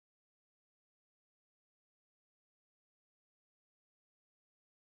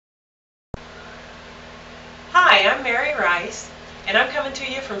Rice, and I'm coming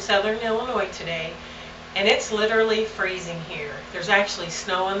to you from Southern Illinois today, and it's literally freezing here. There's actually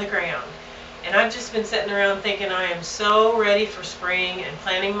snow on the ground, and I've just been sitting around thinking I am so ready for spring and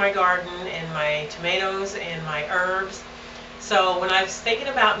planting my garden and my tomatoes and my herbs. So when I was thinking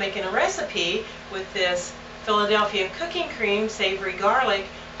about making a recipe with this Philadelphia cooking cream savory garlic,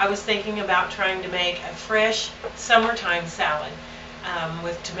 I was thinking about trying to make a fresh summertime salad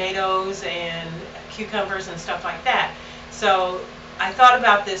with tomatoes and cucumbers and stuff like that. So I thought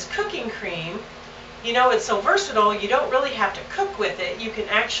about this cooking cream. You know, it's so versatile, you don't really have to cook with it. You can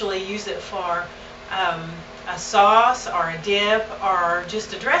actually use it for a sauce or a dip or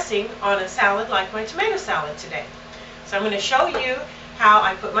just a dressing on a salad like my tomato salad today. So I'm going to show you how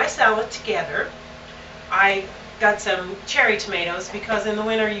I put my salad together. I got some cherry tomatoes because in the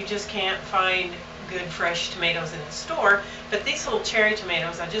winter you just can't find good fresh tomatoes in the store, but these little cherry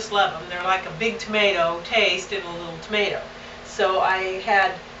tomatoes, I just love them. They're like a big tomato taste in a little tomato. So I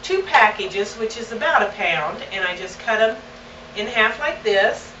had 2 packages, which is about a pound, and I just cut them in half like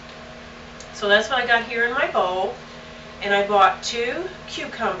this. So that's what I got here in my bowl. And I bought 2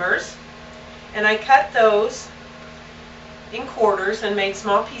 cucumbers, and I cut those in quarters and made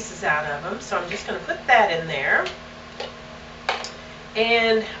small pieces out of them. So I'm just going to put that in there.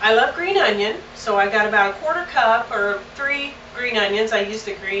 And I love green onion, so I got about a 1/4 cup or 3 green onions. I used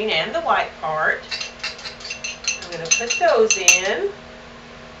the green and the white part. I'm going to put those in.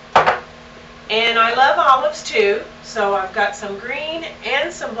 And I love olives too, so I've got some green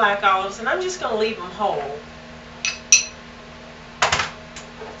and some black olives, and I'm just going to leave them whole.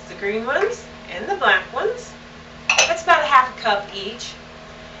 It's the green ones and the black ones. That's about a 1/2 cup each.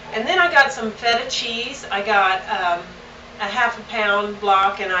 And then I got some feta cheese. I got a 1/2 pound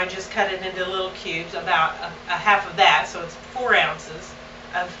block, and I just cut it into little cubes, about a half of that, so it's 4 ounces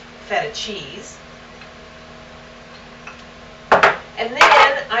of feta cheese. And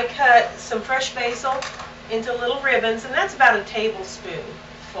then I cut some fresh basil into little ribbons, and that's about a tablespoon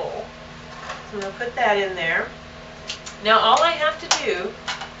full. So I'm going to put that in there. Now all I have to do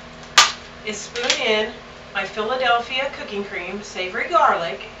is spoon in my Philadelphia cooking cream savory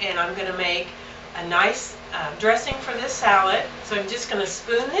garlic, and I'm going to make a nice dressing for this salad. So I'm just going to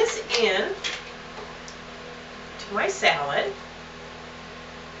spoon this in to my salad.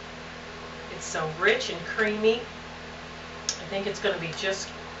 It's so rich and creamy. I think it's going to be just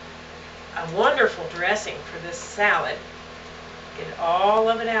a wonderful dressing for this salad. Get all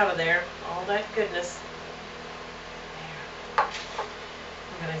of it out of there, all that goodness. There.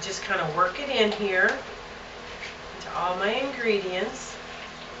 I'm going to just kind of work it in here into all my ingredients.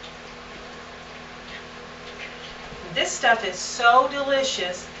 This stuff is so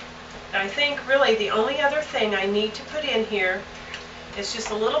delicious. I think really the only other thing I need to put in here is just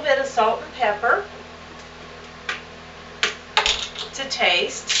a little bit of salt and pepper to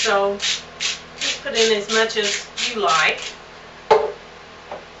taste. So just put in as much as you like. A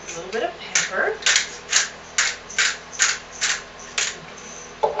little bit of pepper.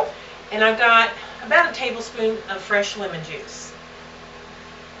 And I've got about a tablespoon of fresh lemon juice.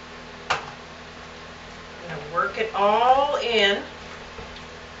 I'm going to work it all in,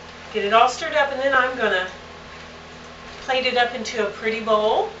 get it all stirred up, and then I'm going to plate it up into a pretty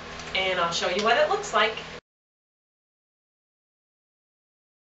bowl, and I'll show you what it looks like.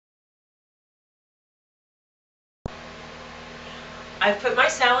 I've put my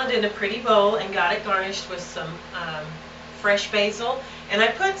salad in a pretty bowl and got it garnished with some fresh basil, and I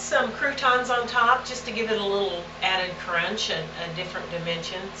put some croutons on top just to give it a little added crunch and a different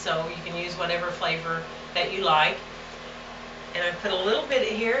dimension, so you can use whatever flavor that you like. And I put a little bit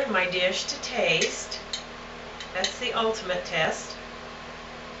here in my dish to taste. That's the ultimate test.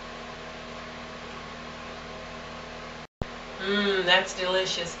 That's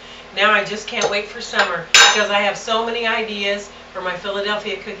delicious. Now I just can't wait for summer because I have so many ideas for my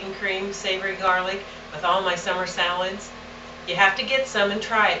Philadelphia cooking cream savory garlic with all my summer salads. You have to get some and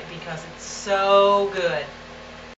try it because it's so good.